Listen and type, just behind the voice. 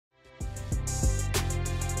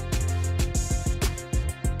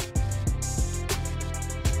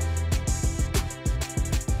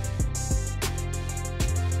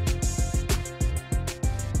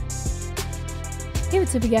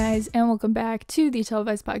What's up, you guys, and welcome back to the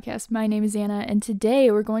Televised Podcast. My name is Anna, and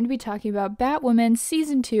today we're going to be talking about Batwoman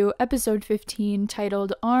Season 2, Episode 15,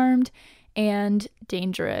 titled Armed and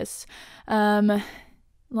Dangerous. Long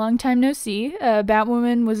time no see.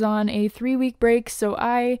 Batwoman was on a 3-week break, so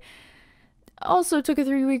I also took a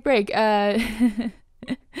 3-week break.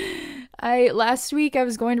 Last week I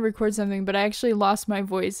was going to record something, but I actually lost my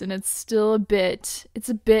voice, and it's still a bit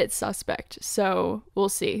suspect, so we'll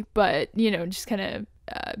see. But, just kind of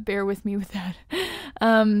bear with me with that.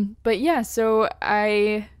 But yeah, so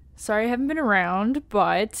sorry I haven't been around,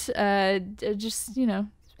 but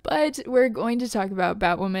but we're going to talk about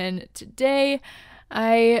Batwoman today.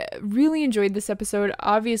 I really enjoyed this episode.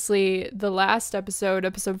 Obviously, the last episode,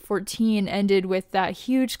 episode 14, ended with that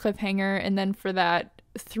huge cliffhanger, and then for that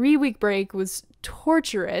 3-week break was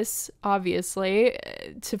torturous, obviously,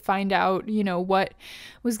 to find out, what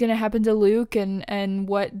was going to happen to Luke and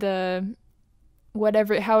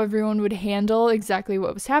how everyone would handle exactly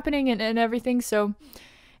what was happening and everything. So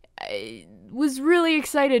I was really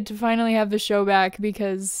excited to finally have the show back,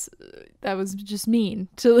 because that was just mean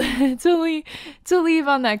to leave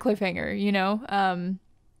on that cliffhanger,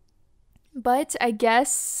 But I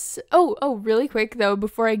guess, really quick though,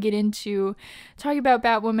 before I get into talking about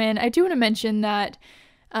Batwoman, I do want to mention that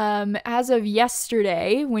as of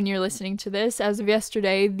yesterday, when you're listening to this,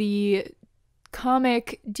 the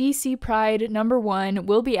comic DC Pride #1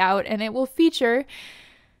 will be out, and it will feature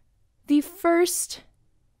the first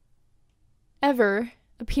ever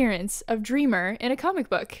appearance of Dreamer in a comic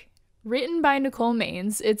book, written by Nicole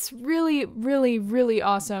Maines. It's really, really, really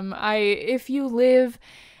awesome. If you live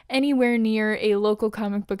anywhere near a local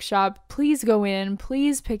comic book shop, please go in,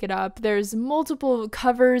 please pick it up. There's multiple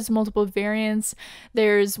covers, multiple variants.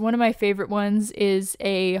 There's one of my favorite ones is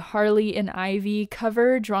a Harley and Ivy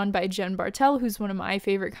cover drawn by Jen Bartel, who's one of my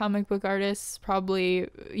favorite comic book artists, probably,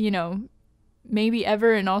 maybe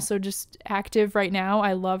ever, and also just active right now.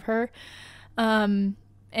 I love her.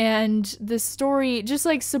 And the story, just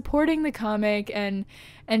like supporting the comic and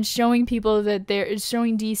showing people that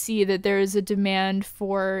showing DC that there is a demand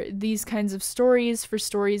for these kinds of stories, for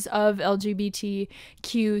stories of LGBTQ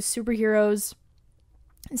superheroes.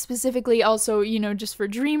 Specifically also, just for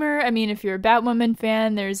Dreamer. I mean, if you're a Batwoman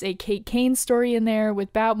fan, there's a Kate Kane story in there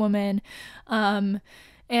with Batwoman. And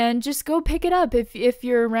just go pick it up if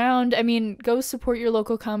you're around. I mean, go support your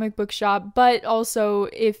local comic book shop. But also,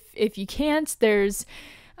 if you can't, there's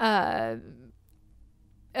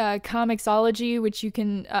Comixology, which you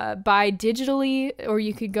can buy digitally, or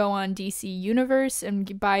you could go on DC Universe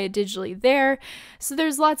and buy it digitally there. So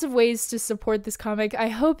there's lots of ways to support this comic. I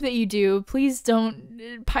hope that you do. Please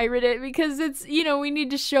don't pirate it, because it's, we need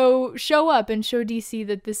to show up and show DC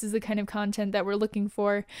that this is the kind of content that we're looking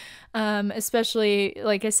for, especially,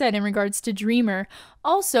 like I said, in regards to Dreamer.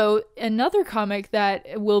 Also, another comic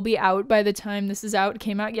that will be out by the time this is out,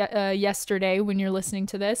 came out yesterday when you're listening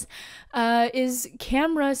to this, is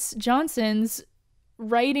Camrus Johnson's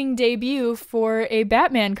writing debut for a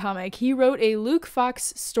Batman comic. He wrote a Luke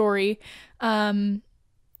Fox story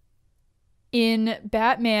in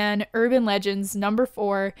Batman Urban Legends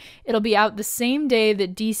 #4. It'll be out the same day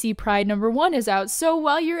that DC Pride #1 is out. So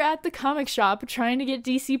while you're at the comic shop trying to get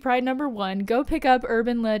DC Pride #1, go pick up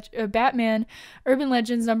Batman Urban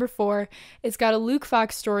Legends #4. It's got a Luke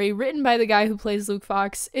Fox story written by the guy who plays Luke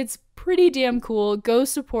Fox. It's pretty damn cool. Go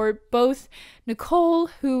support both Nicole,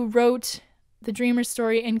 who wrote the Dreamer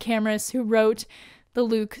story, and Camrus, who wrote the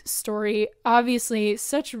Luke story. Obviously,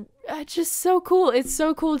 just so cool. It's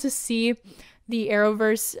so cool to see the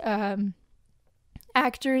Arrowverse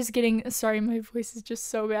actors getting, sorry, my voice is just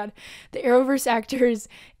so bad. The Arrowverse actors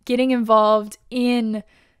getting involved in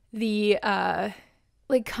the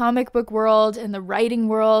comic book world and the writing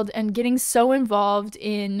world, and getting so involved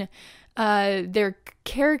in their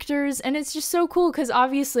characters. And it's just so cool, because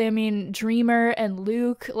obviously, I mean, Dreamer and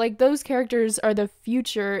Luke, like, those characters are the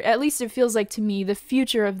future, at least it feels like to me, the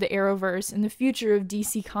future of the Arrowverse and the future of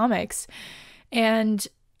DC Comics. And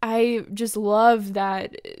I just love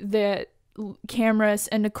that Camrus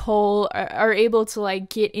and Nicole are able to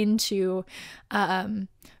get into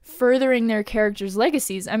furthering their characters'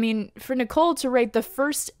 legacies. I mean, for Nicole to write the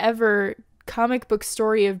first ever comic book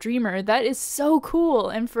story of Dreamer, that is so cool.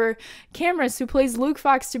 And for Camrus, who plays Luke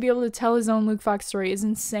Fox, to be able to tell his own Luke Fox story is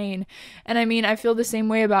insane. And I mean, I feel the same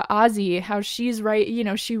way about Ozzy, how she's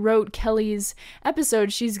she wrote Kelly's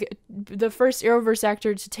episode. She's the first Arrowverse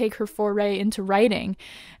actor to take her foray into writing.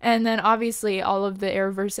 And then obviously all of the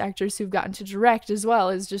Arrowverse actors who've gotten to direct as well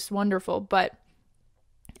is just wonderful. But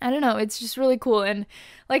I don't know, it's just really cool. And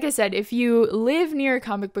like I said, if you live near a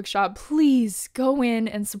comic book shop, please go in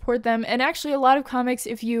and support them. And actually, a lot of comics,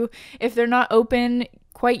 if they're not open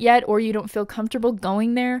quite yet, or you don't feel comfortable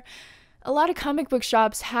going there, a lot of comic book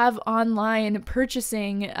shops have online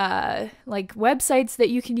purchasing like websites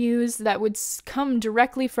that you can use that would come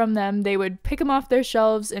directly from them. They would pick them off their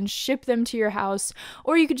shelves and ship them to your house,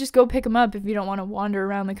 or you could just go pick them up if you don't want to wander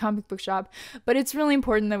around the comic book shop. But it's really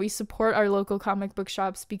important that we support our local comic book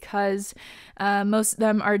shops, because most of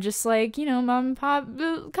them are just like, mom and pop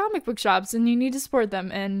comic book shops, and you need to support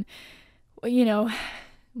them. And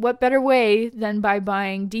what better way than by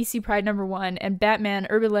buying DC Pride #1 and Batman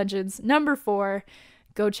Urban Legends #4?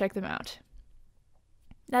 Go check them out.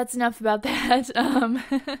 That's enough about that.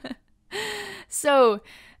 So,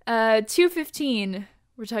 215,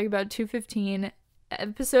 we're talking about 215.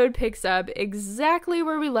 Episode picks up exactly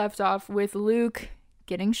where we left off, with Luke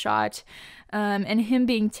getting shot and him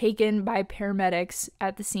being taken by paramedics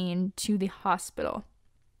at the scene to the hospital.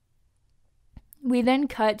 We then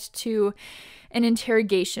cut to an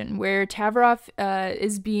interrogation where Tavroff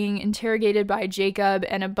is being interrogated by Jacob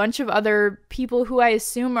and a bunch of other people who I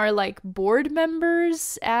assume are like board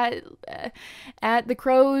members at the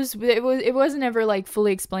Crows. It wasn't ever like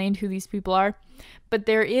fully explained who these people are, but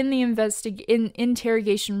they're in the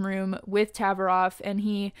interrogation room with Tavroff, and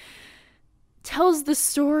he tells the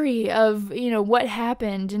story of what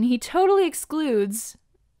happened, and he totally excludes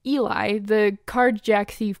Eli, the carjack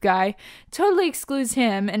thief guy, totally excludes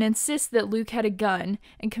him and insists that Luke had a gun.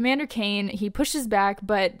 And Commander Kane, he pushes back,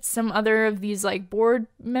 but some other of these like board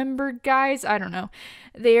member guys, I don't know,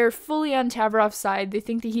 they are fully on Tavroff's side. They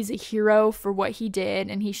think that he's a hero for what he did,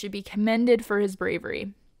 and he should be commended for his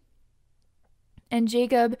bravery. And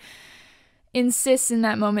Jacob insists in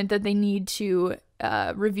that moment that they need to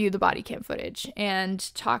review the body cam footage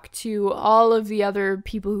and talk to all of the other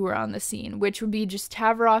people who were on the scene, which would be just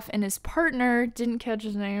Tavroff and his partner. Didn't catch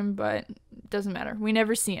his name, but doesn't matter. We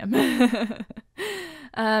never see him. In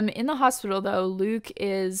the hospital, though, Luke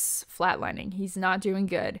is flatlining. He's not doing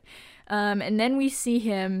good. And then we see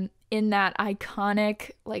him in that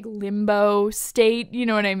iconic like limbo state, you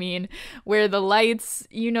know what I mean? Where the lights,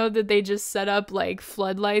 that they just set up like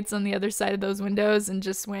floodlights on the other side of those windows and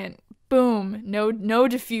just went boom, no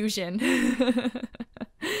diffusion.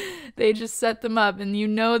 They just set them up, and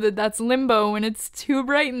that's limbo when it's too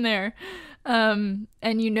bright in there. And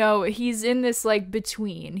he's in this like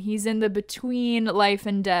he's in the between life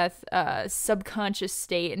and death subconscious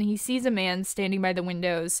state, and he sees a man standing by the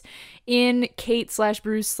windows in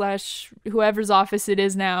Kate/Bruce/ whoever's office it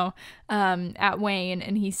is now at Wayne,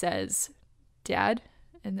 and he says, "Dad?"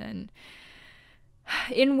 And then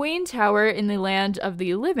in Wayne Tower, in the land of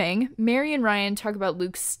the living, Mary and Ryan talk about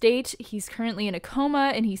Luke's state. He's currently in a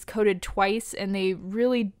coma, and he's coded twice, and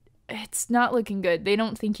it's not looking good. They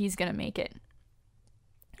don't think he's going to make it.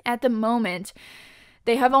 At the moment,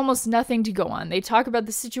 they have almost nothing to go on. They talk about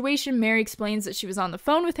the situation. Mary explains that she was on the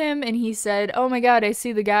phone with him, and he said, "Oh my God, I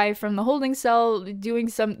see the guy from the holding cell doing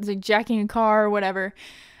something, jacking a car or whatever.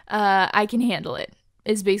 I can handle it,"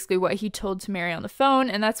 is basically what he told to Mary on the phone,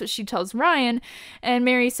 and that's what she tells Ryan. And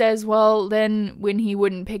Mary says, "Well, then when he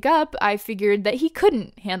wouldn't pick up, I figured that he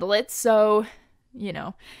couldn't handle it, so,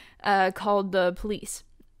 called the police."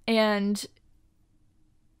 And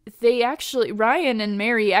Ryan and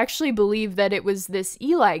Mary actually believe that it was this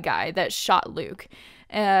Eli guy that shot Luke.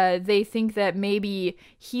 They think that maybe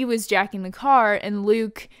he was jacking the car, and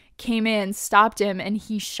Luke came in, stopped him, and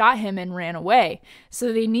he shot him and ran away.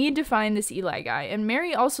 So they need to find this Eli guy. And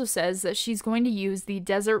Mary also says that she's going to use the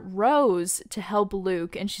Desert Rose to help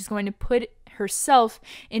Luke, and she's going to put herself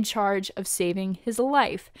in charge of saving his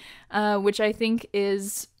life, which I think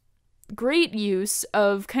is great use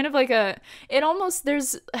of kind of like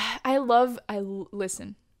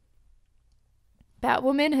listen.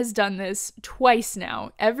 Batwoman has done this twice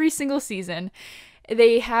now, every single season.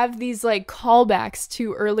 They have these like callbacks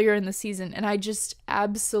to earlier in the season, and I just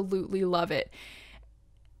absolutely love it.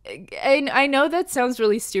 And I know that sounds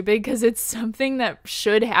really stupid because it's something that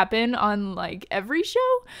should happen on like every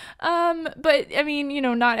show. But I mean,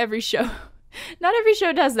 not every show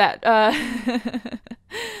does that.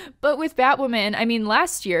 But with Batwoman, I mean,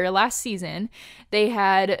 last season, they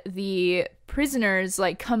had the prisoners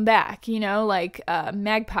like come back,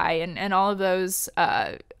 Magpie and all of those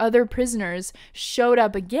other prisoners showed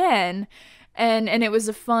up again, and it was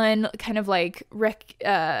a fun kind of like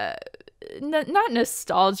not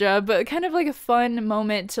nostalgia, but kind of like a fun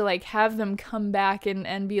moment to like have them come back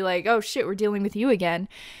and be like, "Oh shit, we're dealing with you again."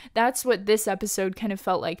 That's what this episode kind of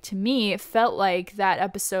felt like to me. It felt like that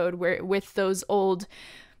episode where with those old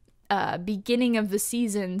beginning of the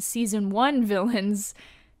season 1 villains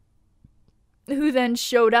who then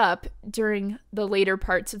showed up during the later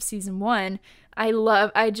parts of season 1.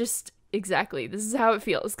 Exactly, this is how it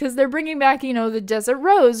feels, because they're bringing back, the Desert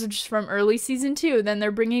Rose, which is from early season 2. Then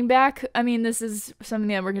they're bringing back, this is something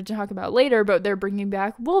that we're going to talk about later, but they're bringing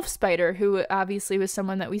back Wolf Spider, who obviously was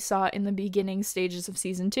someone that we saw in the beginning stages of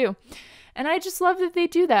season 2. And I just love that they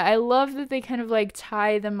do that. I love that they kind of like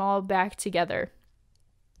tie them all back together.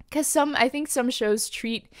 Because I think some shows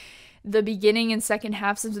treat the beginning and second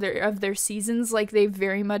halves of their seasons like they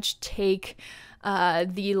very much take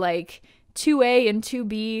the like 2A and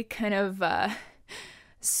 2B kind of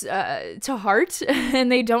to heart, and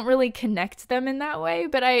they don't really connect them in that way,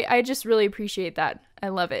 but I just really appreciate that. I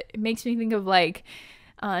love it. It makes me think of like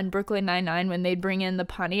on Brooklyn Nine-Nine when they'd bring in the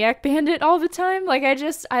Pontiac Bandit all the time. Like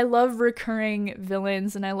I love recurring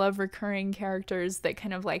villains, and I love recurring characters that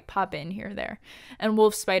kind of like pop in here or there, and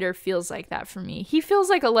Wolf Spider feels like that for me. He feels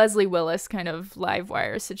like a Leslie Willis kind of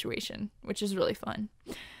Livewire situation, which is really fun.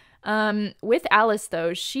 With Alice,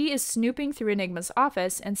 though, she is snooping through Enigma's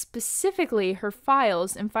office, and specifically her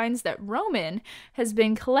files, and finds that Roman has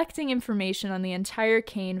been collecting information on the entire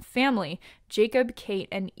Kane family, Jacob, Kate,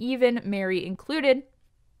 and even Mary included.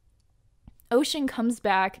 Ocean comes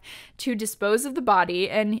back to dispose of the body,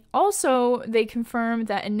 and also they confirm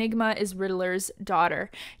that Enigma is Riddler's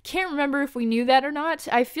daughter. Can't remember if we knew that or not.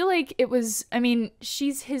 I feel like it was,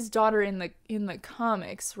 she's his daughter in the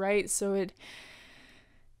comics, right? So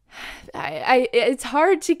it's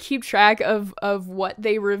hard to keep track of what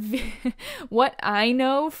they what I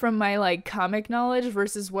know from my like comic knowledge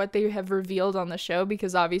versus what they have revealed on the show,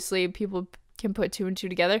 because obviously people can put 2 and 2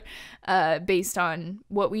 together based on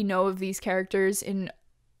what we know of these characters in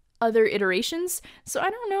other iterations. So I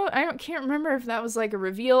don't know, can't remember if that was like a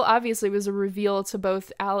reveal. Obviously it was a reveal to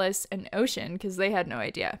both Alice and Ocean because they had no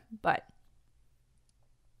idea, but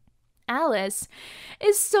Alice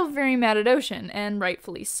is still very mad at Ocean, and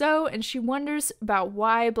rightfully so, and she wonders about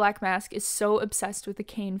why Black Mask is so obsessed with the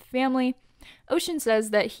Kane family. Ocean says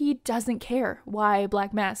that he doesn't care why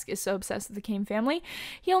Black Mask is so obsessed with the Kane family.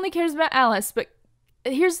 He only cares about Alice, but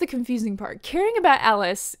here's the confusing part. Caring about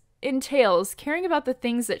Alice entails caring about the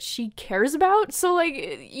things that she cares about, so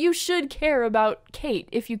like you should care about Kate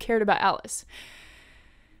if you cared about Alice.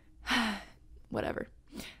 Whatever.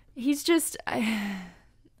 He's just...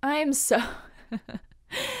 I am so...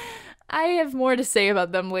 I have more to say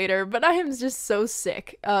about them later, but I am just so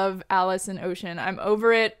sick of Alice and Ocean. I'm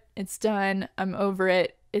over it. It's done. I'm over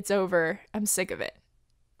it. It's over. I'm sick of it.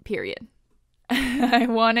 Period. I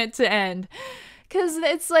want it to end. Because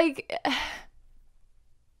it's like...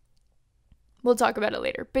 We'll talk about it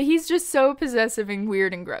later. But he's just so possessive and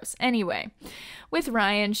weird and gross. Anyway, with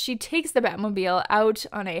Ryan, she takes the Batmobile out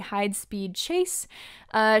on a high-speed chase.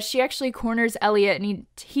 She actually corners Elliot, and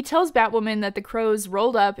he tells Batwoman that the Crows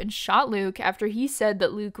rolled up and shot Luke after he said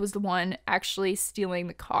that Luke was the one actually stealing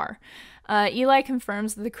the car. Eli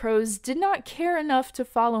confirms that the Crows did not care enough to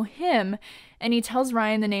follow him, and he tells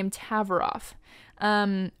Ryan the name Tavaroff.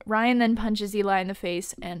 Ryan then punches Eli in the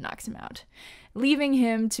face and knocks him out, leaving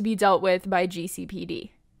him to be dealt with by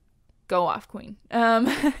GCPD. Go off, Queen.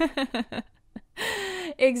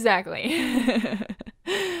 Exactly.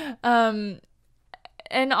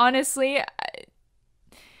 And honestly,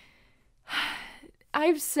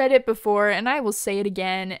 I've said it before, and I will say it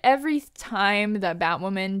again. Every time that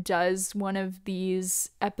Batwoman does one of these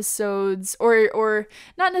episodes, or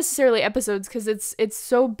not necessarily episodes, because it's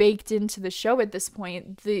so baked into the show at this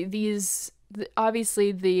point.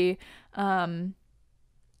 Obviously the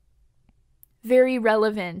very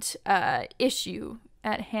relevant issue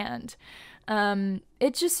at hand.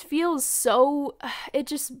 It just feels so, it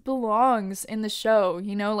just belongs in the show,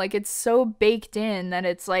 like it's so baked in that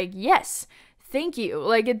it's like, yes, thank you.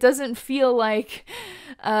 Like it doesn't feel like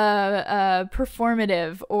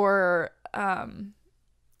performative or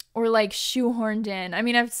like shoehorned in.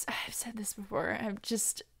 I've said this before.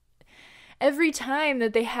 Every time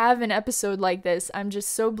that they have an episode like this, I'm just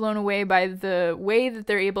so blown away by the way that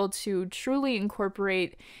they're able to truly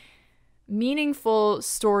incorporate meaningful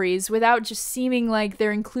stories without just seeming like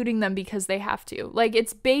they're including them because they have to. Like,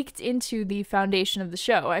 it's baked into the foundation of the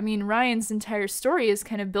show. Ryan's entire story is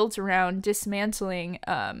kind of built around dismantling,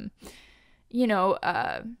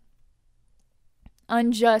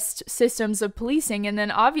 unjust systems of policing, and then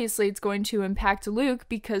obviously it's going to impact Luke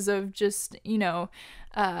because of just,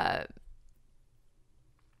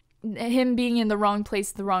 him being in the wrong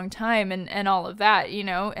place at the wrong time and all of that,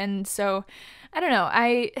 and so I don't know,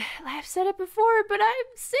 I've said it before, but I'm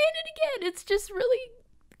saying it again. It's just really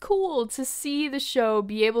cool to see the show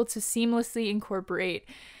be able to seamlessly incorporate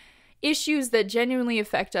issues that genuinely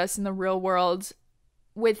affect us in the real world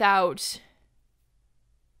without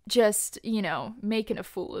just, making a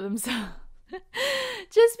fool of themselves.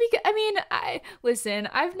 Just because,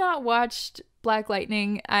 I've not watched Black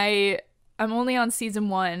Lightning. I'm only on season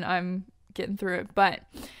 1. I'm getting through it, but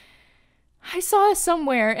I saw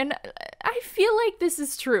somewhere, and I feel like this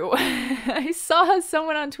is true. I saw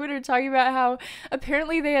someone on Twitter talking about how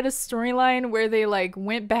apparently they had a storyline where they like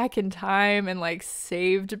went back in time and like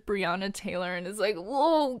saved Breonna Taylor, and it's like,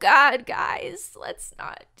 whoa, God, guys, let's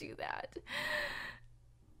not do that.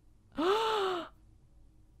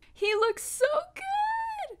 He looks so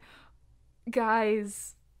good.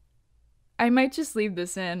 Guys, I might just leave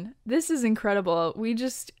this in. This is incredible. We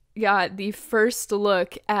just got the first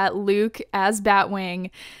look at Luke as Batwing.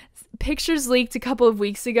 Pictures leaked a couple of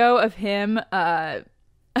weeks ago of him, oh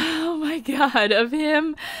my God, of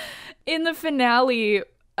him in the finale,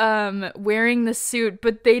 wearing the suit,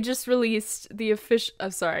 but they just released the official,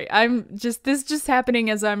 this just happening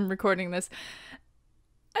as I'm recording this.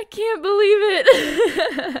 I can't believe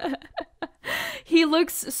it. He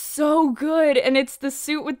looks so good, and it's the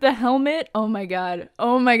suit with the helmet. Oh my God.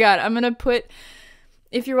 I'm gonna put,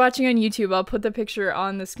 if you're watching on YouTube, I'll put the picture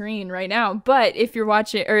on the screen right now. But if you're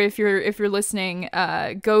watching, or if you're listening,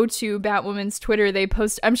 go to Batwoman's Twitter. They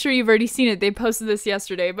post, I'm sure you've already seen it. They posted this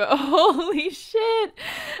yesterday, but holy shit.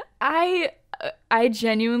 I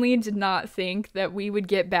genuinely did not think that we would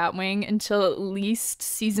get Batwing until at least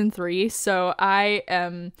season 3. So I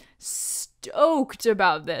am stoked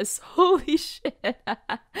about this. Holy shit.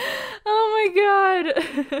 Oh my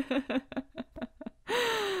God.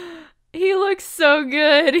 He looks so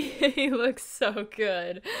good. He looks so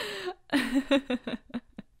good.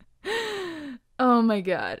 Oh my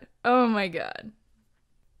God.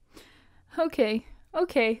 Okay.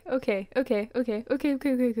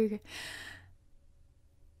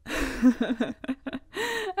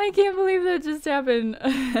 I can't believe that just happened.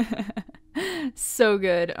 So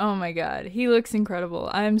good. Oh my God. He looks incredible.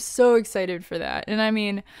 I'm so excited for that. And I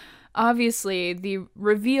mean, obviously, the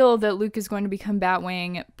reveal that Luke is going to become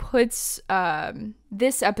Batwing puts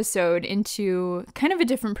this episode into kind of a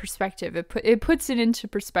different perspective. It puts it into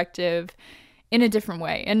perspective in a different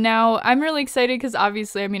way. And now I'm really excited because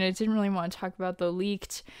obviously, I didn't really want to talk about the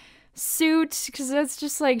leaked suit because that's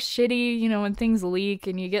just like shitty, when things leak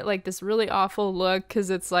and you get like this really awful look because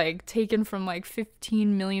it's like taken from like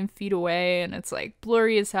 15 million feet away and it's like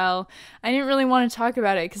blurry as hell. I didn't really want to talk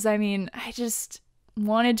about it because I just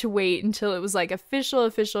wanted to wait until it was like official,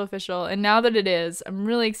 and now that it is, I'm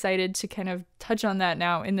really excited to kind of touch on that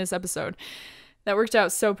now in this episode. That worked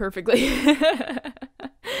out so perfectly.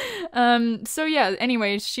 So yeah,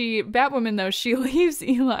 anyway, Batwoman though, she leaves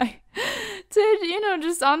Eli to,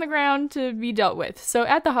 just on the ground to be dealt with. So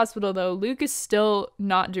at the hospital though, Luke is still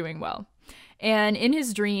not doing well. And in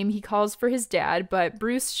his dream, he calls for his dad, but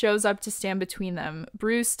Bruce shows up to stand between them.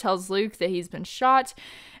 Bruce tells Luke that he's been shot,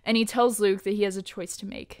 and he tells Luke that he has a choice to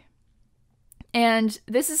make. And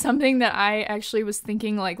this is something that I actually was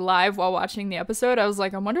thinking like live while watching the episode. I was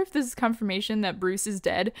like, I wonder if this is confirmation that Bruce is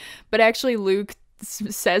dead. But actually Luke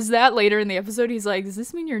says that later in the episode. He's like, does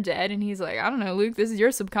this mean you're dead? And he's like, I don't know, Luke, this is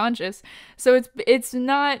your subconscious. So it's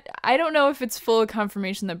not, I don't know if it's full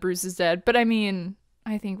confirmation that Bruce is dead, but I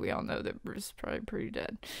think we all know that Bruce is probably pretty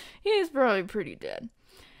dead. He is probably pretty dead.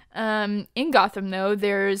 In Gotham, though,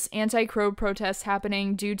 there's anti-Crow protests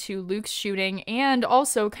happening due to Luke's shooting, and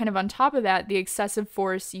also, kind of on top of that, the excessive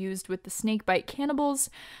force used with the snakebite cannibals.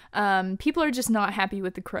 People are just not happy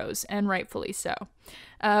with the Crows, and rightfully so.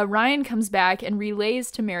 Ryan comes back and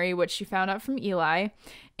relays to Mary what she found out from Eli,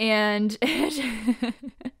 and and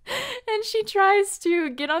she tries to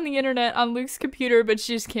get on the internet on Luke's computer, but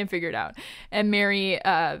she just can't figure it out. And Mary,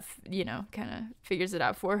 kind of figures it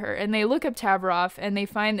out for her. And they look up Tavaroff, and they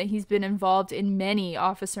find that he's been involved in many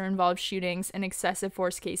officer-involved shootings and excessive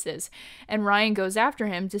force cases. And Ryan goes after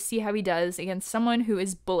him to see how he does against someone who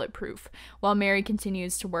is bulletproof, while Mary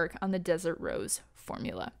continues to work on the Desert Rose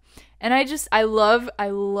formula. And I love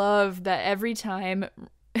that every time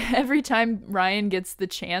Ryan gets the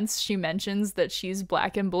chance, she mentions that she's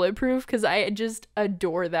black and bulletproof, because I just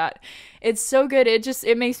adore that. It's so good.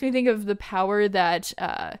 It makes me think of the power that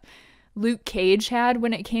Luke Cage had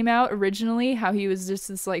when it came out originally, how he was just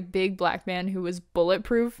this like big black man who was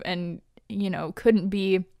bulletproof and, couldn't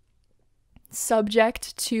be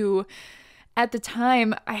subject to, at the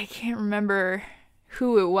time, I can't remember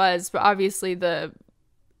who it was, but obviously the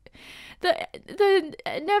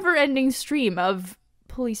never-ending stream of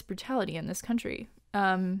police brutality in this country.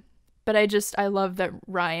 But I love that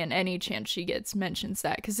Ryan, any chance she gets, mentions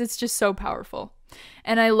that, because it's just so powerful.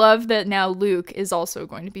 And I love that now Luke is also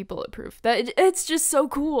going to be bulletproof. It's just so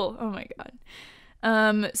cool. Oh my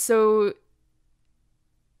god. So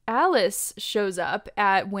Alice shows up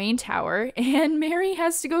at Wayne Tower, and Mary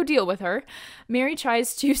has to go deal with her. Mary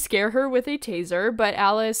tries to scare her with a taser, but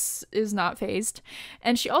Alice is not fazed.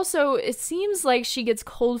 And she also, it seems like she gets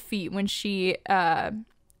cold feet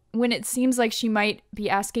when it seems like she might be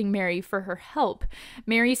asking Mary for her help.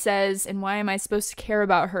 Mary says, and why am I supposed to care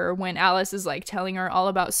about her, when Alice is like telling her all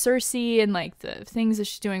about Cersei and like the things that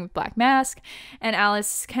she's doing with Black Mask. And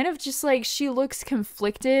Alice kind of just like, she looks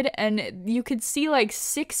conflicted, and you could see like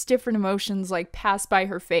 6 different emotions like pass by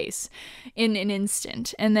her face in an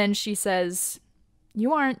instant. And then she says,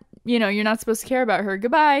 you're not supposed to care about her.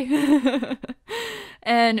 Goodbye.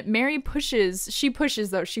 And Mary pushes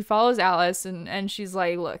though. She follows Alice and she's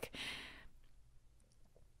like, look,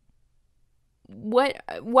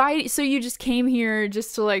 why, so you just came here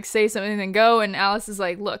just to like say something and then go? And Alice is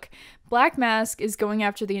like, look, Black Mask is going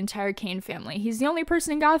after the entire Kane family. He's the only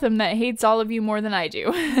person in Gotham that hates all of you more than I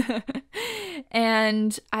do.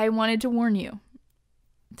 And I wanted to warn you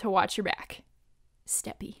to watch your back.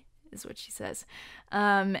 Steppy is what she says.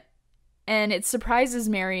 And it surprises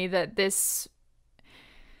Mary that this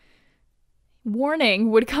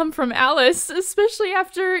warning would come from Alice, especially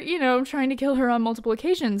after, trying to kill her on multiple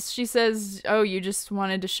occasions. She says, oh, you just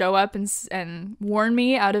wanted to show up and warn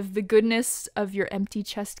me out of the goodness of your empty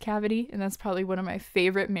chest cavity. And that's probably one of my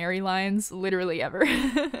favorite Mary lines literally ever.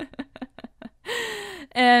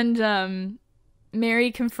 And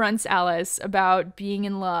Mary confronts Alice about being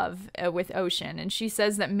in love with Ocean, and she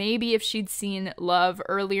says that maybe if she'd seen love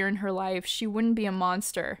earlier in her life, she wouldn't be a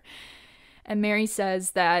monster. And Mary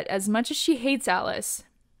says that as much as she hates Alice,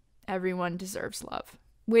 everyone deserves love,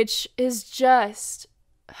 which is just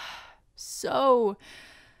so...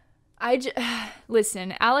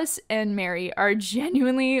 Listen, Alice and Mary are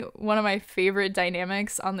genuinely one of my favorite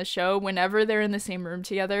dynamics on the show. Whenever they're in the same room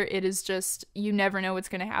together, it is just, you never know what's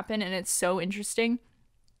going to happen, and it's so interesting.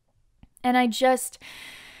 And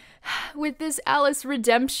with this Alice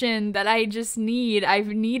redemption that I just need, I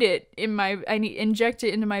need inject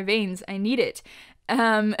it into my veins. I need it.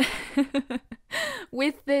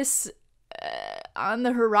 With this on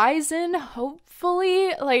the horizon,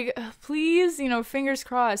 hopefully, like, please, fingers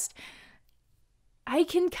crossed, I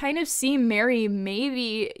can kind of see Mary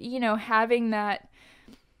maybe, having that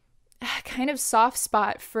kind of soft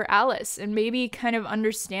spot for Alice and maybe kind of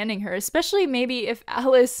understanding her, especially maybe if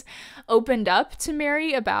Alice opened up to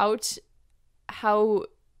Mary about how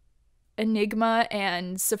Enigma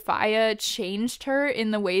and Sophia changed her in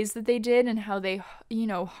the ways that they did, and how they,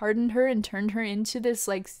 hardened her and turned her into this,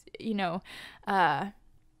 like,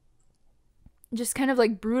 just kind of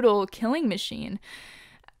like brutal killing machine.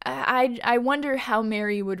 I wonder how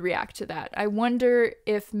Mary would react to that. I wonder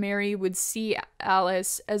if Mary would see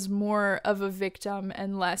Alice as more of a victim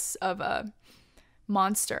and less of a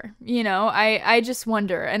monster. I just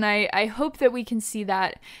wonder, and I hope that we can see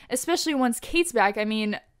that, especially once Kate's back. I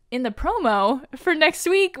mean, in the promo for next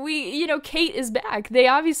week, Kate is back. They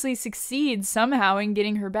obviously succeed somehow in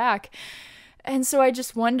getting her back. And so I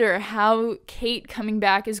just wonder how Kate coming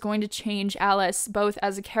back is going to change Alice, both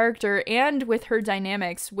as a character and with her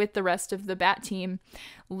dynamics with the rest of the Bat team,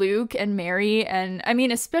 Luke and Mary, and I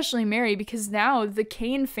mean, especially Mary, because now the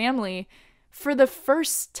Kane family, for the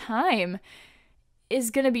first time,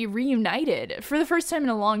 is going to be reunited. For the first time in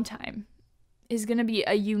a long time, is going to be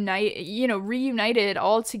reunited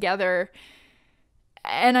all together.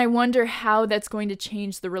 And I wonder how that's going to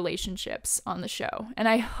change the relationships on the show. And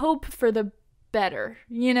I hope for the better.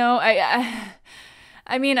 I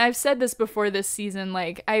mean, I've said this before this season,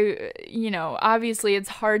 like, obviously it's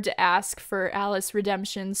hard to ask for Alice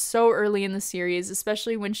redemption so early in the series,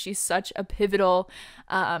 especially when she's such a pivotal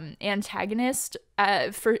antagonist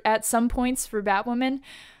at some points for Batwoman.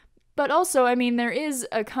 But also, I mean, there is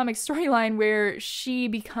a comic storyline where she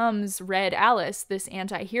becomes Red Alice, this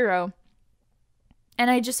anti-hero. And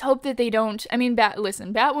I just hope that they don't... I mean,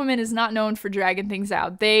 Batwoman is not known for dragging things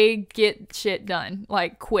out. They get shit done,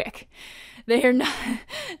 like, quick. They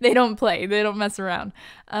don't play. They don't mess around.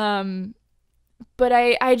 But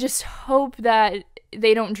I just hope that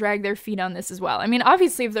they don't drag their feet on this as well. I mean,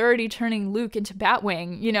 obviously, if they're already turning Luke into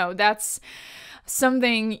Batwing, that's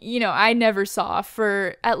something, I never saw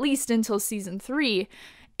for at least until season 3.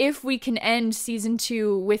 If we can end season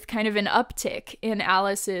 2 with kind of an uptick in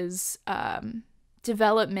Alice's...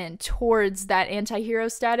 development towards that anti-hero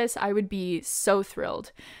status, I would be so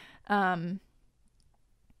thrilled.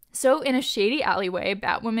 So in a shady alleyway,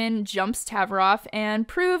 Batwoman jumps Tavaroff and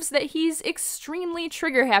proves that he's extremely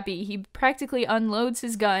trigger happy. He practically unloads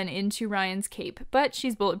his gun into Ryan's cape, but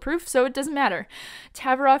she's bulletproof, so it doesn't matter.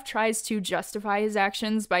 Tavaroff tries to justify his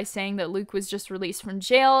actions by saying that Luke was just released from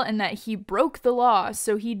jail and that he broke the law,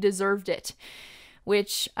 so he deserved it.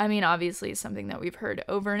 Which, I mean, obviously is something that we've heard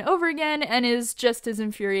over and over again and is just as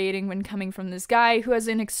infuriating when coming from this guy who has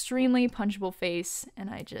an extremely punchable face, and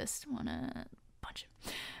I just want to punch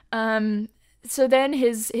him. So then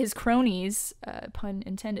his cronies, pun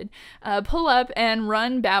intended, pull up and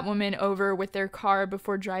run Batwoman over with their car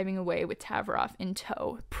before driving away with Tavaroff in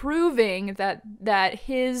tow, proving that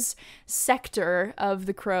his sector of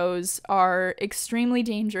the Crows are extremely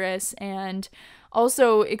dangerous and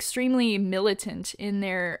also extremely militant in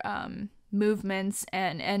their movements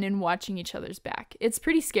and in watching each other's back. It's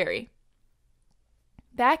pretty scary.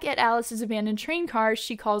 Back at Alice's abandoned train car,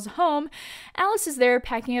 she calls home. Alice is there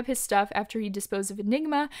packing up his stuff after he disposed of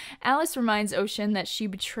Enigma. Alice reminds Ocean that she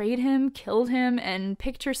betrayed him, killed him, and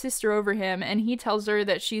picked her sister over him, and he tells her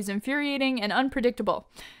that she's infuriating and unpredictable.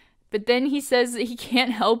 But then he says that he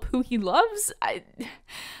can't help who he loves.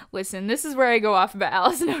 Listen, this is where I go off about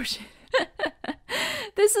Alice and Ocean.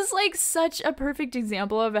 This is like such a perfect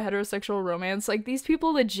example of a heterosexual romance. Like, these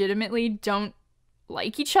people legitimately don't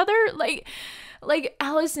like each other. Like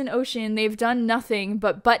Alice and Ocean, they've done nothing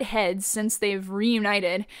but butt heads since they've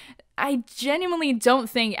reunited. I genuinely don't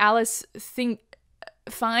think Alice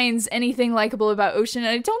finds anything likable about Ocean,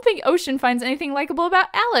 and I don't think Ocean finds anything likable about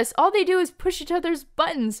Alice. All they do is push each other's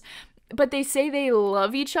buttons, but they say they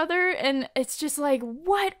love each other, and it's just like,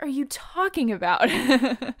 what are you talking about?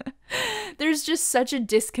 There's just such a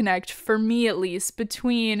disconnect, for me at least,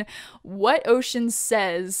 between what Ocean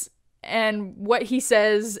says and what he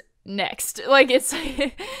says next. Like, it's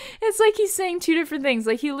like he's saying two different things.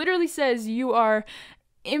 Like, he literally says, you are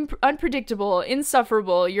unpredictable,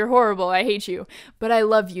 insufferable, you're horrible, I hate you, but I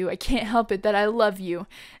love you, I can't help it that I love you.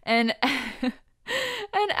 And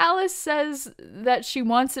and Alice says that she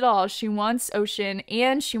wants it all. She wants Ocean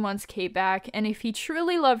and she wants Kate back, and if he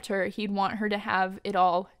truly loved her, he'd want her to have it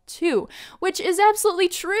all too, which is absolutely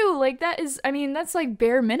true. Like, that is, I mean, that's like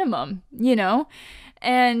bare minimum, you know?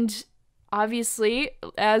 And obviously,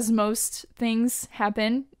 as most things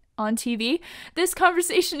happen on TV, this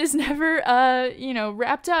conversation is never,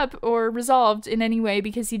 wrapped up or resolved in any way,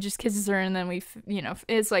 because he just kisses her and then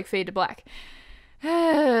it's like fade to black.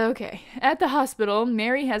 Okay. At the hospital,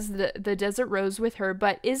 Mary has the Desert Rose with her,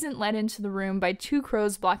 but isn't let into the room by two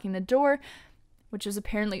crows blocking the door, which was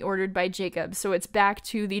apparently ordered by Jacob. So it's back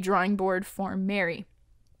to the drawing board for Mary.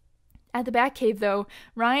 At the Batcave, though,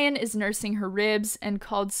 Ryan is nursing her ribs and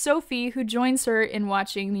called Sophie, who joins her in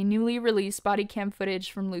watching the newly released body cam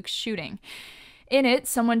footage from Luke's shooting. In it,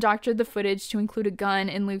 someone doctored the footage to include a gun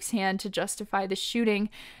in Luke's hand to justify the shooting.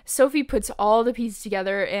 Sophie puts all the pieces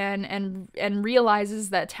together and realizes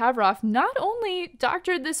that Tavaroff not only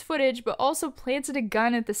doctored this footage, but also planted a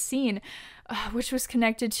gun at the scene, which was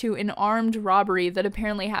connected to an armed robbery that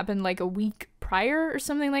apparently happened like a week prior or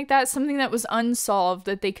something like that, something that was unsolved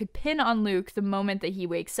that they could pin on Luke the moment that he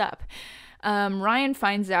wakes up. Ryan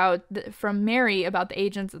finds out from Mary about the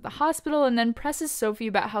agents at the hospital and then presses Sophie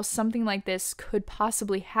about how something like this could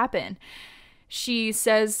possibly happen. She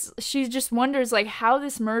says she just wonders like how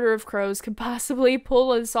this murder of crows could possibly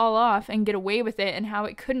pull this all off and get away with it, and how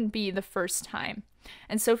it couldn't be the first time.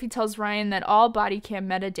 And Sophie tells Ryan that all body cam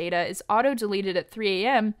metadata is auto-deleted at 3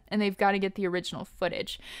 a.m. and they've got to get the original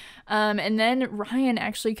footage. And then Ryan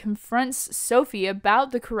actually confronts Sophie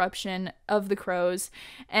about the corruption of the crows.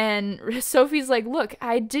 And Sophie's like, look,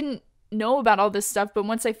 I didn't know about all this stuff, but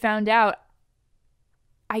once I found out,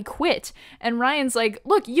 I quit. And Ryan's like,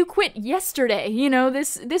 look, you quit yesterday. You know,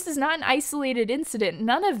 this is not an isolated incident.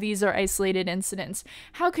 None of these are isolated incidents.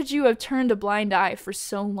 How could you have turned a blind eye for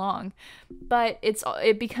so long? But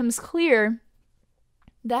it becomes clear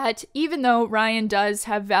that even though Ryan does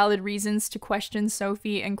have valid reasons to question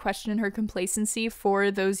Sophie and question her complacency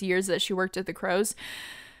for those years that she worked at the Crows,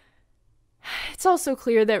 it's also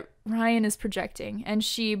clear that Ryan is projecting, and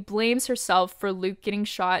she blames herself for Luke getting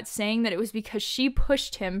shot, saying that it was because she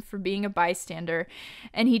pushed him for being a bystander,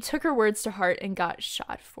 and he took her words to heart and got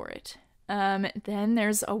shot for it. Then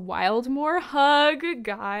there's a Wildmore hug,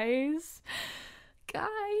 guys,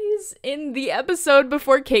 in the episode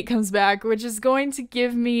before Kate comes back, which is going to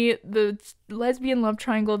give me the lesbian love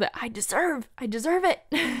triangle that I deserve. I deserve it.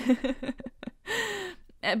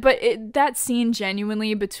 But that scene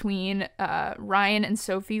genuinely between Ryan and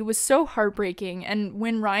Sophie was so heartbreaking. And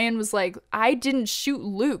when Ryan was like, I didn't shoot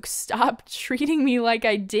Luke, stop treating me like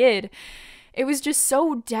I did. it was just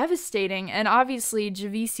so devastating. And obviously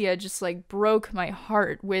Javicia just like broke my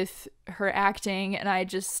heart with her acting, and I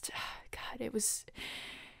just, God, it was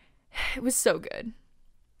so good.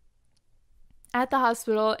 At the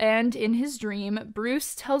hospital and in his dream,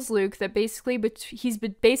 Bruce tells Luke that he's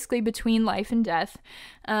basically between life and death,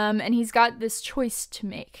 and he's got this choice to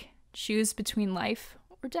make. Choose between life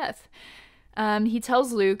or death. He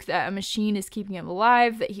tells Luke that a machine is keeping him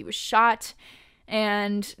alive, that he was shot,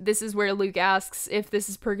 and this is where Luke asks, if this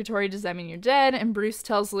is purgatory, does that mean you're dead? And Bruce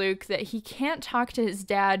tells Luke that he can't talk to his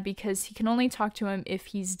dad because he can only talk to him if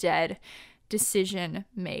he's dead. Decision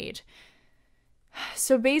made.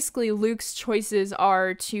 So basically, Luke's choices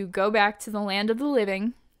are to go back to the land of the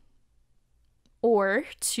living, or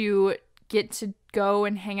to get to go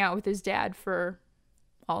and hang out with his dad for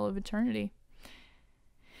all of eternity.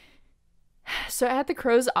 So at the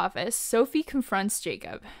Crow's office, Sophie confronts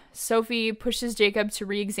Jacob. Sophie pushes Jacob to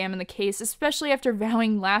re-examine the case, especially after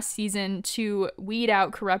vowing last season to weed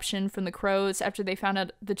out corruption from the Crows after they found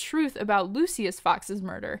out the truth about Lucius Fox's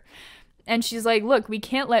murder. And she's like, look, we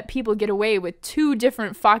can't let people get away with 2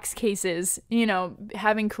 different Fox cases,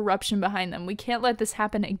 having corruption behind them. We can't let this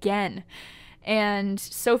happen again. And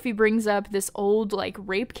Sophie brings up this old,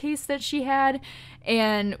 rape case that she had,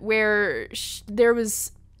 and where there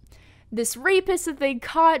was this rapist that they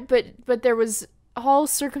caught, but there was all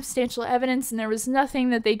circumstantial evidence, and there was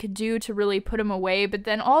nothing that they could do to really put him away. But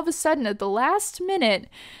then all of a sudden, at the last minute,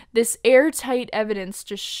 this airtight evidence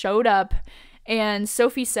just showed up. And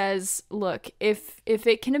Sophie says, look, if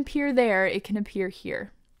it can appear there, it can appear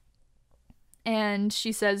here. And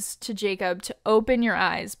she says to Jacob to open your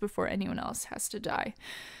eyes before anyone else has to die.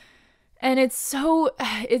 And it's so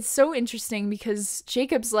interesting because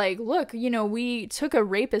Jacob's like, look, we took a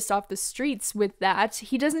rapist off the streets with that.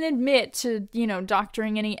 He doesn't admit to,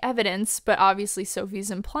 doctoring any evidence, but obviously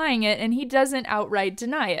Sophie's implying it, and he doesn't outright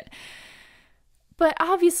deny it. But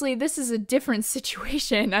obviously, this is a different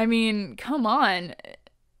situation. I mean, come on.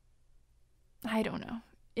 I don't know.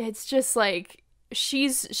 It's just like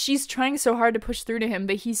she's trying so hard to push through to him,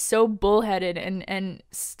 but he's so bullheaded and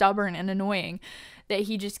stubborn and annoying that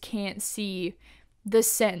he just can't see the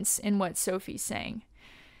sense in what Sophie's saying.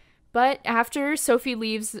 But after Sophie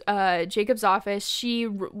leaves Jacob's office, she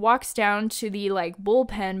walks down to the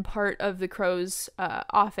bullpen part of the Crow's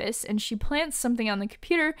office, and she plants something on the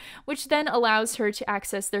computer, which then allows her to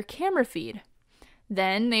access their camera feed.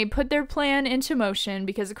 Then they put their plan into motion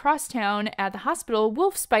because across town at the hospital,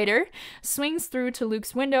 Wolf Spider swings through to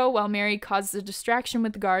Luke's window while Mary causes a distraction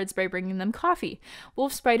with the guards by bringing them coffee.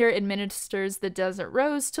 Wolf Spider administers the Desert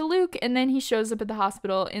Rose to Luke, and then he shows up at the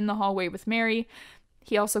hospital in the hallway with Mary.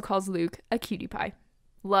 He also calls Luke a cutie pie.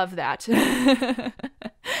 Love that.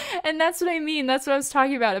 And that's what I mean. That's what I was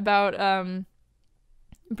talking about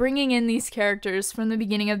bringing in these characters from the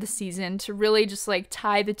beginning of the season to really just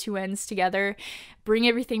tie the two ends together, bring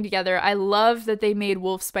everything together. I love that they made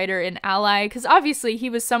Wolf Spider an ally, because obviously he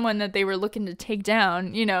was someone that they were looking to take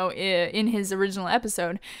down, in his original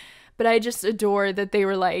episode. But I just adore that they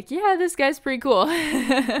were like, yeah, this guy's pretty cool.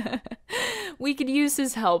 We could use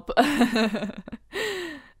his help.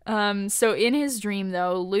 So in his dream,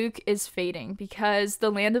 though, Luke is fading because the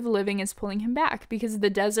land of the living is pulling him back because the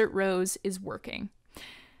Desert Rose is working.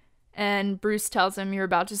 And Bruce tells him, you're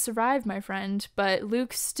about to survive, my friend. But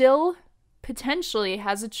Luke still potentially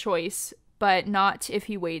has a choice, but not if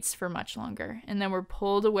he waits for much longer. And then we're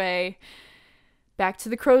pulled away back to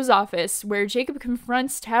the Crow's office, where Jacob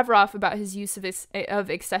confronts Tavroff about his use of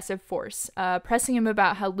excessive force, pressing him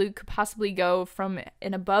about how Luke could possibly go from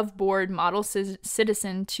an above-board model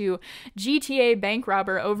citizen to GTA bank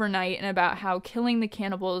robber overnight, and about how killing the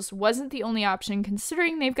cannibals wasn't the only option,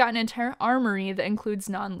 considering they've got an entire armory that includes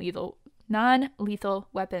non-lethal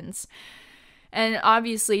weapons. And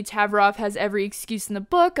obviously Tavroff has every excuse in the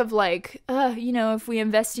book of if we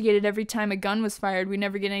investigated every time a gun was fired, we'd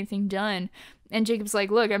never get anything done. And Jacob's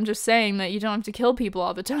like, look, I'm just saying that you don't have to kill people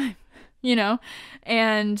all the time,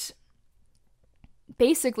 And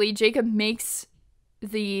basically Jacob makes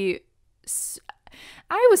I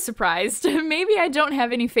was surprised. Maybe I don't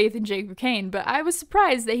have any faith in Jacob Kane, but I was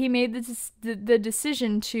surprised that he made the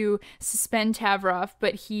decision to suspend Tavroff,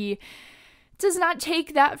 but he does not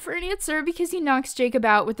take that for an answer because he knocks Jacob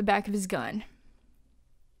out with the back of his gun.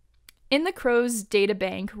 In the Crow's data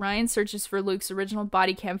bank, Ryan searches for Luke's original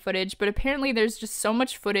body cam footage, but apparently there's just so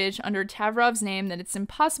much footage under Tavrov's name that it's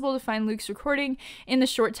impossible to find Luke's recording in the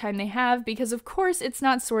short time they have, because of course it's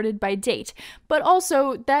not sorted by date. But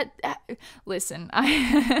also listen,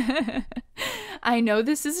 I know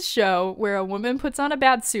this is a show where a woman puts on a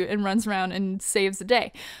bat suit and runs around and saves the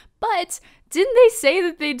day, But didn't they say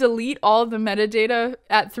that they delete all the metadata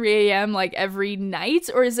at 3 a.m. like every night?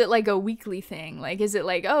 Or is it like a weekly thing? Like, is it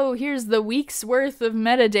like, oh, here's the week's worth of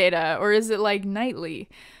metadata? Or is it like nightly?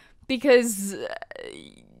 Because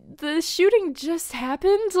the shooting just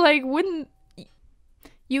happened. Like,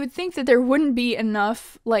 you would think that there wouldn't be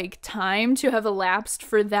enough like time to have elapsed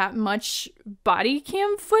for that much body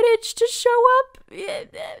cam footage to show up.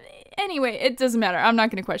 Anyway, it doesn't matter. I'm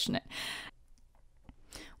not going to question it.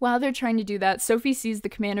 While they're trying to do that, Sophie sees the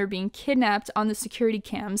commander being kidnapped on the security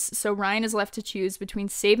cams, so Ryan is left to choose between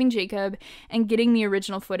saving Jacob and getting the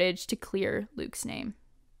original footage to clear Luke's name.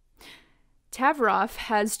 Tavroff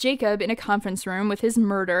has Jacob in a conference room with his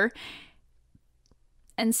murder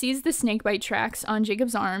and sees the snakebite tracks on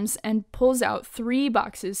Jacob's arms and pulls out 3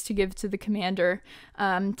 boxes to give to the commander.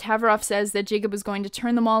 Tavroff says that Jacob was going to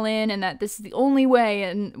turn them all in and that this is the only way,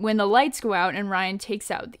 and when the lights go out and Ryan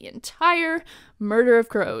takes out the entire murder of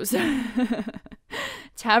crows.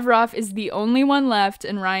 Tavroff is the only one left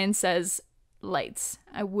and Ryan says, lights.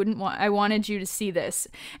 I wanted you to see this.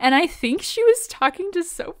 And I think she was talking to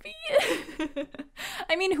Sophie.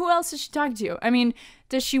 I mean, who else is she talking to? I mean,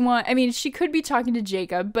 she could be talking to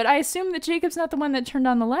Jacob, but I assume that Jacob's not the one that turned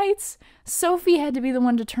on the lights. Sophie had to be the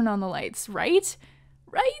one to turn on the lights, right?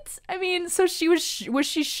 Right? I mean, so was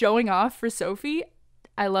she showing off for Sophie?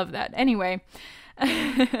 I love that. Anyway,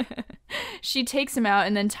 she takes him out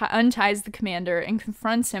and then unties the commander and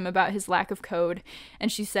confronts him about his lack of code.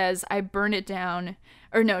 And she says, I burn it down.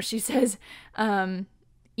 Or no, she says,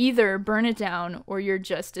 either burn it down or you're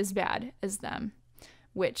just as bad as them.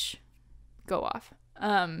 Which, go off.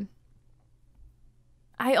 I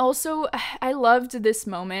loved this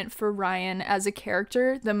moment for Ryan as a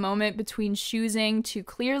character. The moment between choosing to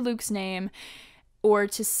clear Luke's name or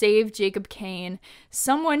to save Jacob Kane,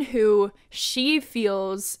 someone who she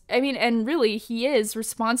feels, and really he is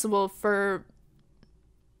responsible for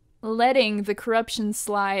letting the corruption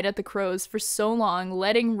slide at the Crows for so long,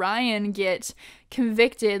 letting Ryan get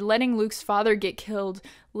convicted, letting Luke's father get killed,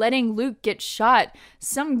 letting Luke get shot.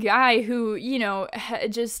 Some guy who,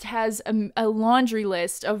 just has a laundry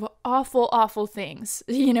list of awful, awful things,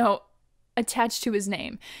 attached to his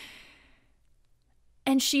name.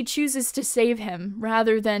 And she chooses to save him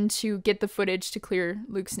rather than to get the footage to clear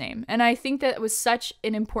Luke's name. And I think that was such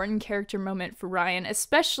an important character moment for Ryan,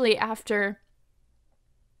 especially after,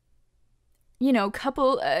 a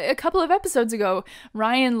couple of episodes ago,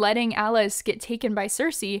 Ryan letting Alice get taken by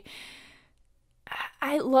Cersei.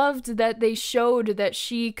 I loved that they showed that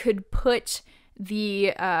she could put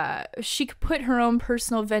her own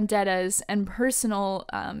personal vendettas and personal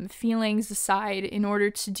feelings aside in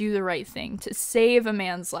order to do the right thing, to save a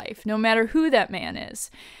man's life, no matter who that man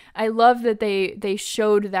is. I love that they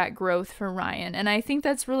showed that growth for Ryan, and I think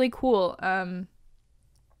that's really cool.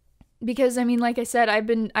 Because like I said, I've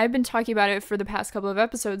been talking about it for the past couple of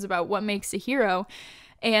episodes about what makes a hero,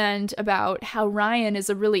 and about how Ryan is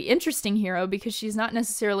a really interesting hero because she's not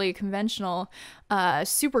necessarily a conventional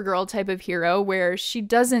Supergirl type of hero where she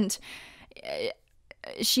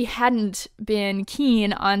hadn't been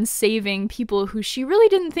keen on saving people who she really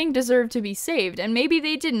didn't think deserved to be saved. And maybe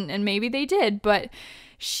they didn't, and maybe they did, but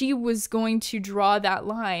she was going to draw that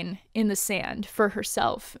line in the sand for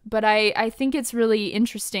herself. But I think it's really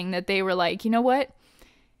interesting that they were like, you know what?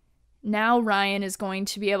 Now Ryan is going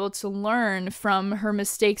to be able to learn from her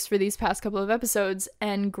mistakes for these past couple of episodes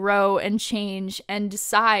and grow and change and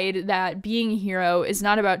decide that being a hero is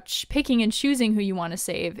not about picking and choosing who you want to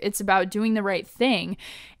save. It's about doing the right thing.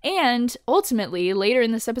 And ultimately, later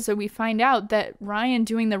in this episode, we find out that Ryan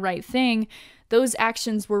doing the right thing, those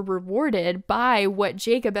actions were rewarded by what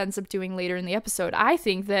Jacob ends up doing later in the episode. I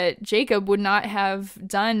think that Jacob wouldn't have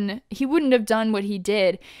done what he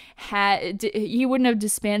did he wouldn't have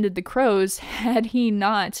disbanded the Crows had he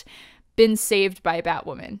not been saved by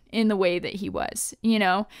Batwoman in the way that he was,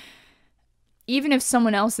 Even if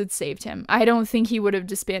someone else had saved him, I don't think he would have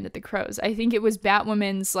disbanded the Crows. I think it was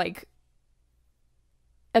Batwoman's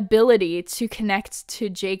ability to connect to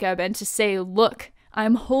Jacob and to say, look,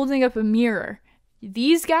 I'm holding up a mirror.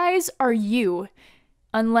 These guys are you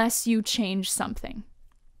unless you change something.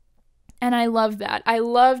 And I love that. I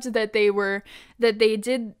loved that they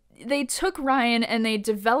took Ryan and they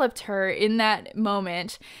developed her in that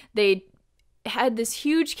moment. They had this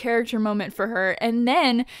huge character moment for her, and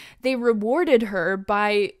then they rewarded her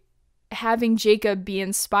by having Jacob be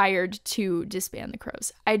inspired to disband the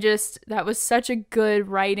Crows. That was such a good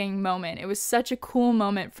writing moment. It was such a cool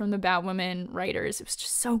moment from the Batwoman writers. It was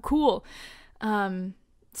just so cool. So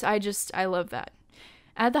I love that.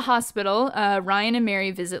 At the hospital, Ryan and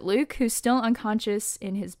Mary visit Luke, who's still unconscious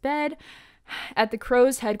in his bed. At the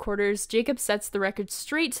Crows headquarters, Jacob sets the record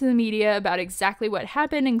straight to the media about exactly what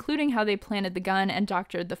happened, including how they planted the gun and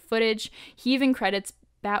doctored the footage. He even credits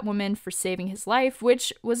Batwoman for saving his life,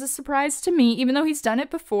 which was a surprise to me, even though he's done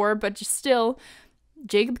it before, but just still,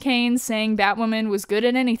 Jacob Kane saying Batwoman was good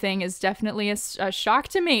at anything is definitely a shock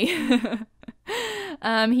to me.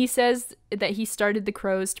 He says that he started the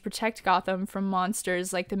Crows to protect Gotham from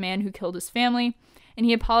monsters like the man who killed his family, and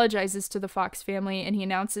he apologizes to the Fox family, and he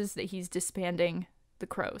announces that he's disbanding the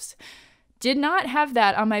Crows. Did not have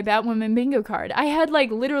that on my Batwoman bingo card. I had like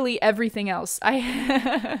literally everything else.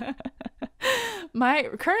 Currently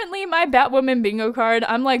my Batwoman bingo card,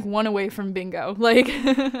 I'm like one away from bingo. Like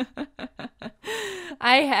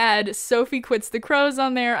I had Sophie quits the Crows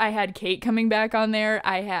on there. I had Kate coming back on there.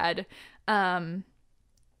 I had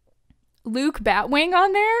Luke Batwing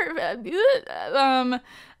on there.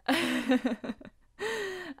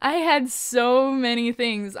 I had so many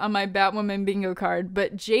things on my Batwoman bingo card,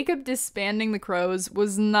 but Jacob disbanding the Crows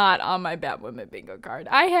was not on my Batwoman bingo card.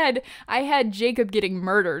 I had Jacob getting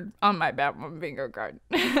murdered on my Batwoman bingo card.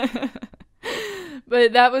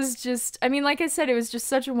 But that was just, I mean, like I said, it was just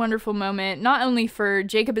such a wonderful moment, not only for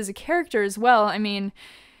Jacob as a character as well. I mean,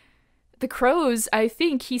 the Crows, I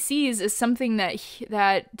think he sees as something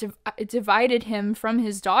that divided him from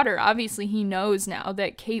his daughter. Obviously, he knows now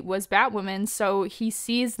that Kate was Batwoman, so he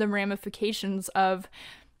sees the ramifications of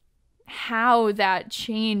how that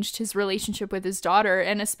changed his relationship with his daughter,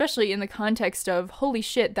 and especially in the context of, holy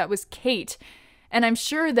shit, that was Kate. And I'm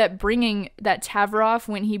sure that bringing that Tavaroff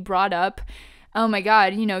when he brought up, oh my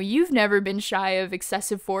god, you know, you've never been shy of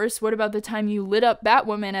excessive force. What about the time you lit up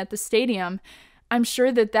Batwoman at the stadium? I'm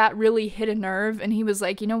sure that really hit a nerve, and he was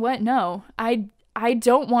like, you know what? No, I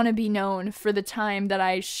don't want to be known for the time that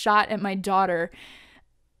I shot at my daughter,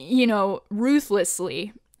 you know,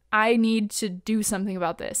 ruthlessly. I need to do something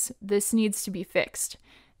about this. This needs to be fixed.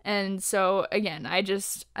 And so, again, I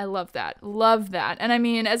love that. Love that. And I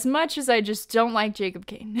mean, as much as I just don't like Jacob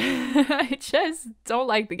Kane, I just don't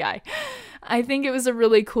like the guy. I think it was a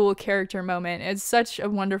really cool character moment. It's such a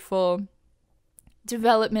wonderful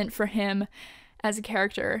development for him as a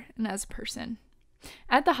character and as a person.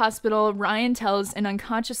 At the hospital, Ryan tells an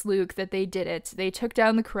unconscious Luke that they did it. They took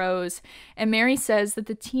down the Crows, and Mary says that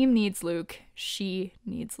the team needs Luke. She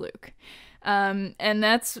needs Luke. And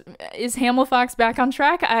is Hamill Fox back on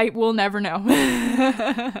track? I will never know.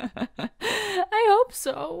 I hope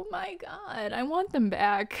so. My God, I want them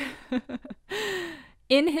back.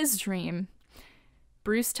 In his dream,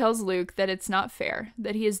 Bruce tells Luke that it's not fair,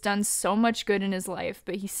 that he has done so much good in his life,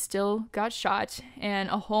 but he still got shot, and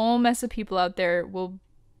a whole mess of people out there will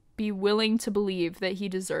be willing to believe that he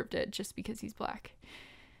deserved it just because he's black.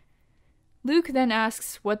 Luke then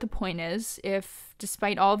asks what the point is if,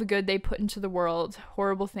 despite all the good they put into the world,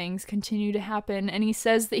 horrible things continue to happen, and he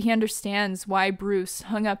says that he understands why Bruce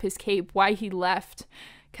hung up his cape, why he left,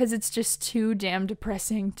 because it's just too damn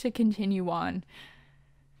depressing to continue on.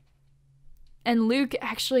 And Luke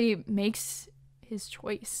actually makes his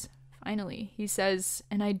choice, finally. He says,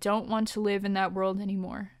 and I don't want to live in that world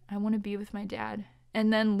anymore. I want to be with my dad.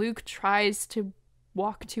 And then Luke tries to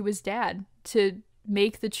walk to his dad, to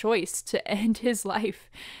make the choice to end his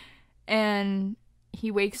life. And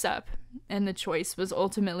he wakes up, and the choice was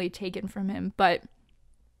ultimately taken from him. But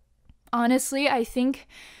honestly, I think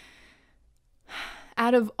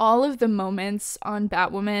out of all of the moments on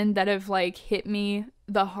Batwoman that have like hit me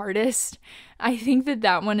the hardest, I think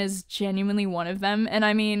that one is genuinely one of them. And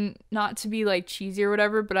I mean, not to be like cheesy or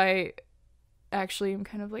whatever, but I actually am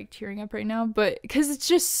kind of like tearing up right now, but because it's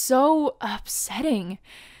just so upsetting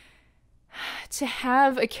to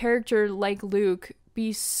have a character like Luke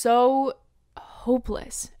be so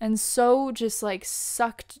hopeless and so just like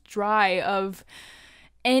sucked dry of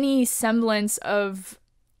any semblance of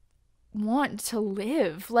want to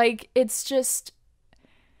live. Like, it's just,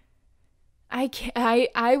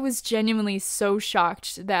 I was genuinely so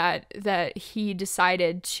shocked that he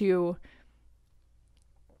decided to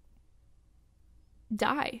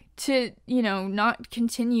die, to, you know, not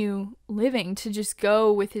continue living, to just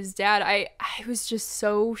go with his dad. I was just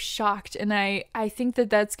so shocked, and I think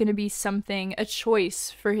that's going to be something, a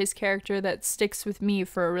choice for his character that sticks with me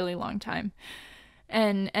for a really long time.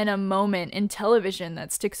 And a moment in television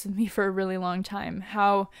that sticks with me for a really long time.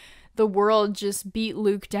 How the world just beat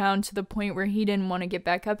Luke down to the point where he didn't want to get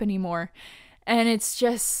back up anymore. And it's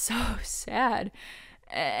just so sad.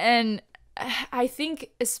 And I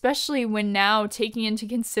think especially when now taking into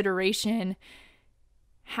consideration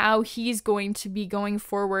how he's going to be going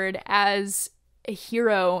forward as a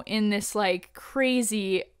hero in this like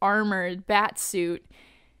crazy armored bat suit,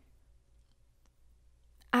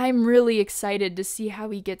 I'm really excited to see how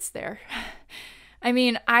he gets there. I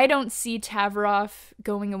mean, I don't see Tavaroff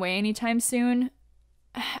going away anytime soon.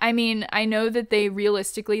 I mean, I know that they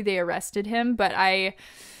arrested him, but I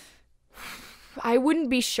wouldn't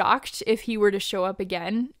be shocked if he were to show up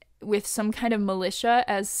again with some kind of militia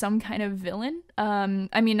as some kind of villain.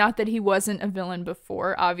 I mean, not that he wasn't a villain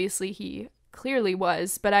before. Obviously, he clearly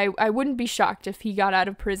was, but I wouldn't be shocked if he got out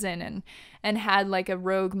of prison and had like a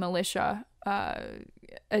rogue militia.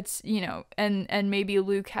 It's, you know, and maybe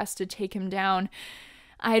Luke has to take him down.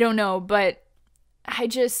 I don't know, but I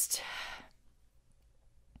just...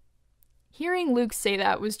 Hearing Luke say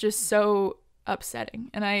that was just so upsetting.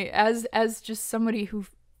 And I, as just somebody who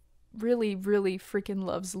really, really freaking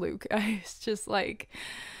loves Luke, I was just like,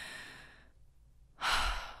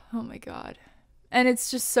 oh my God. And it's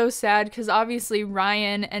just so sad because obviously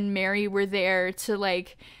Ryan and Mary were there to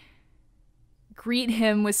like greet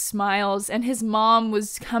him with smiles, and his mom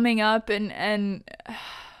was coming up and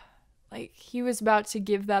like he was about to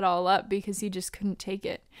give that all up because he just couldn't take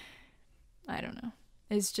it. I don't know.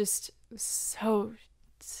 It's just so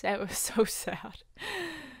sad.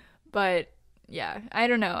 But yeah, I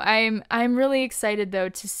don't know. I'm really excited though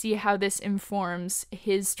to see how this informs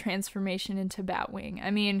his transformation into Batwing.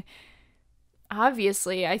 I mean,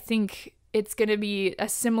 obviously, I think it's going to be a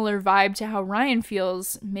similar vibe to how Ryan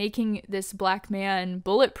feels. Making this black man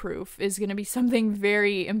bulletproof is going to be something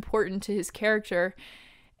very important to his character.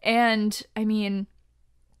 And I mean,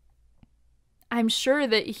 I'm sure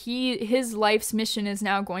that his life's mission is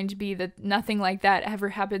now going to be that nothing like that ever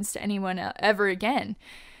happens to anyone ever again,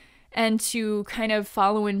 and to kind of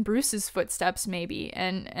follow in Bruce's footsteps maybe.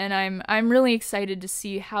 And I'm really excited to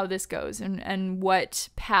see how this goes and what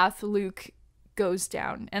path Luke goes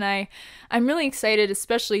down. And I'm really excited,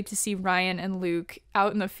 especially to see Ryan and Luke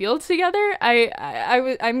out in the field together.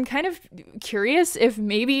 I'm kind of curious if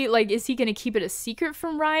maybe like, is he going to keep it a secret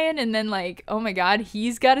from Ryan and then like, oh my God,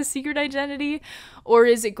 he's got a secret identity? Or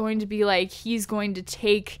is it going to be like he's going to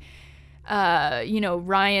take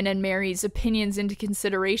Ryan and Mary's opinions into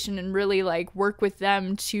consideration and really like work with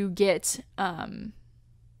them to get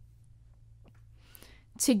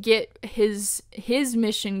his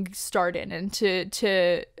mission started and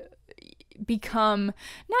to become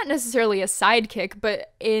not necessarily a sidekick,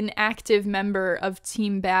 but an active member of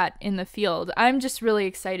Team Bat in the field. I'm just really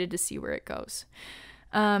excited to see where it goes.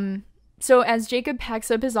 So as Jacob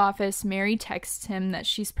packs up his office, Mary texts him that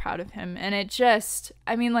she's proud of him. And it just,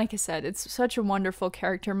 I mean, like I said, it's such a wonderful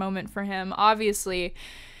character moment for him. Obviously,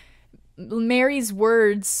 Mary's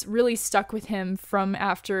words really stuck with him from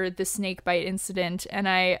after the snake bite incident, and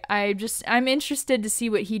I'm interested to see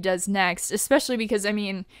what he does next, especially because, I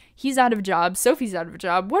mean, he's out of a job, Sophie's out of a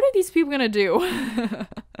job. What are these people gonna do?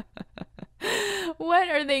 What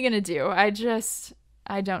are they gonna do? I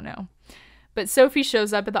don't know. But Sophie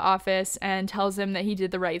shows up at the office and tells him that he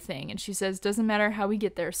did the right thing, and she says, "Doesn't matter how we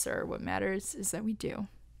get there, sir. What matters is that we do."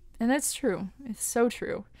 And that's true. It's so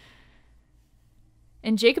true.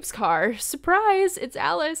 In Jacob's car, surprise, it's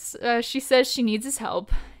Alice. She says she needs his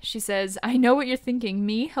help. She says, "I know what you're thinking.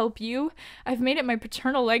 Me help you? I've made it my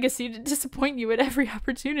paternal legacy to disappoint you at every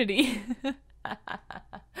opportunity."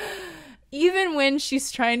 Even when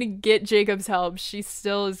she's trying to get Jacob's help, she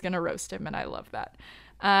still is going to roast him, and I love that.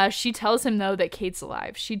 She tells him, though, that Kate's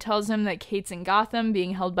alive. She tells him that Kate's in Gotham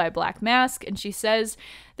being held by Black Mask, and she says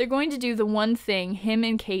they're going to do the one thing him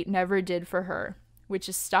and Kate never did for her, which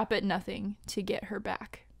is stop at nothing to get her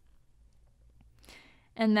back.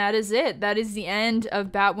 And that is it. That is the end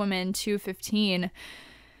of Batwoman 2.15.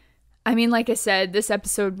 I mean, like I said, this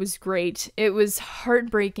episode was great. It was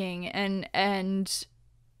heartbreaking and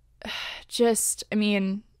just, I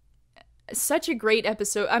mean, such a great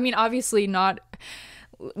episode. I mean, obviously not...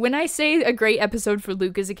 When I say a great episode for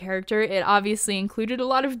Luke as a character, it obviously included a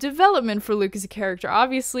lot of development for Luke as a character.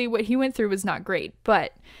 Obviously, what he went through was not great,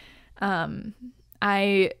 but... I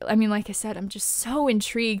mean, like I said, I'm just so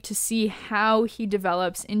intrigued to see how he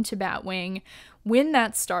develops into Batwing when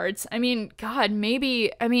that starts. I mean, God,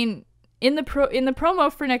 maybe, I mean, in the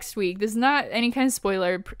promo for next week, this is not any kind of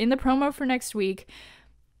spoiler, in the promo for next week,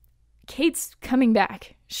 Kate's coming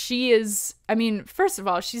back. She is, I mean, first of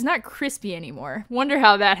all, she's not crispy anymore. Wonder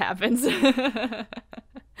how that happens.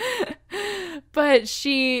 But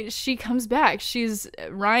she comes back.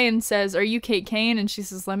 Ryan says, "Are you Kate Kane?" And she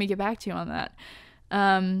says, "Let me get back to you on that."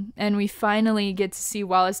 And we finally get to see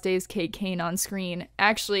Wallace Day's Kate Kane on screen.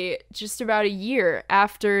 Actually, just about a year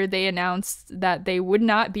after they announced that they would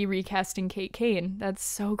not be recasting Kate Kane. That's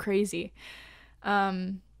so crazy.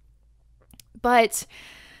 But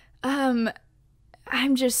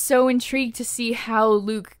I'm just so intrigued to see how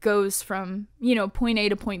Luke goes from, you know, point A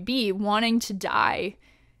to point B, wanting to die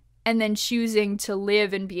and then choosing to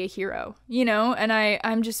live and be a hero, you know? And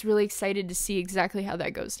I'm just really excited to see exactly how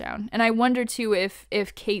that goes down. And I wonder too if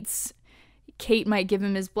Kate might give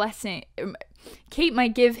him his blessing. Kate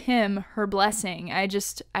might give him her blessing. I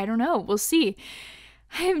don't know. We'll see.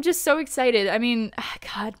 I'm just so excited. I mean,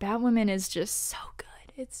 God, Batwoman is just so good.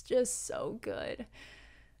 It's just so good.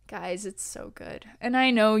 Guys, it's so good. And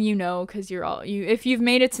I know you know, because if you've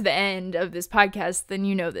made it to the end of this podcast, then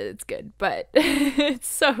you know that it's good. But it's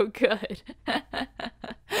so good.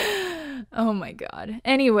 Oh my God.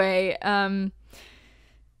 Anyway,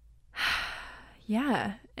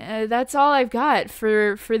 yeah, that's all I've got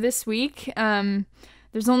for this week.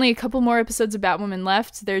 There's only a couple more episodes of Batwoman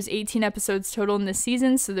left. There's 18 episodes total in this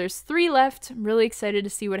season, so there's 3 left. I'm really excited to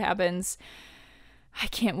see what happens. I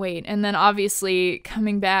can't wait. And then obviously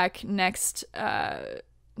coming back next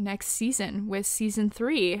season with season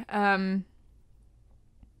 3.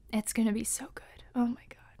 It's gonna be so good. Oh my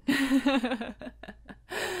God.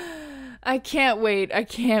 I can't wait.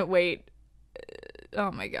 Oh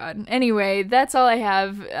my God. Anyway, that's all I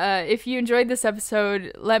have. If you enjoyed this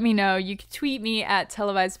episode, let me know. You can tweet me at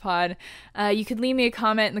televisedpod. You could leave me a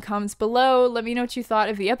comment in the comments below. Let me know what you thought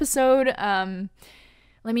of the episode.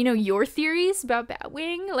 Let me know your theories about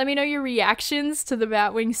Batwing. Let me know your reactions to the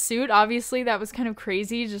Batwing suit. Obviously, that was kind of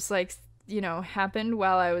crazy, just like, you know, happened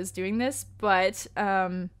while I was doing this. But,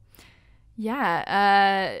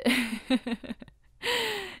 yeah.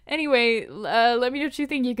 Anyway, let me know what you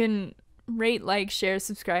think. You can rate, like, share,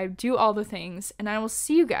 subscribe, do all the things. And I will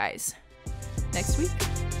see you guys next week.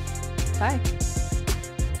 Bye.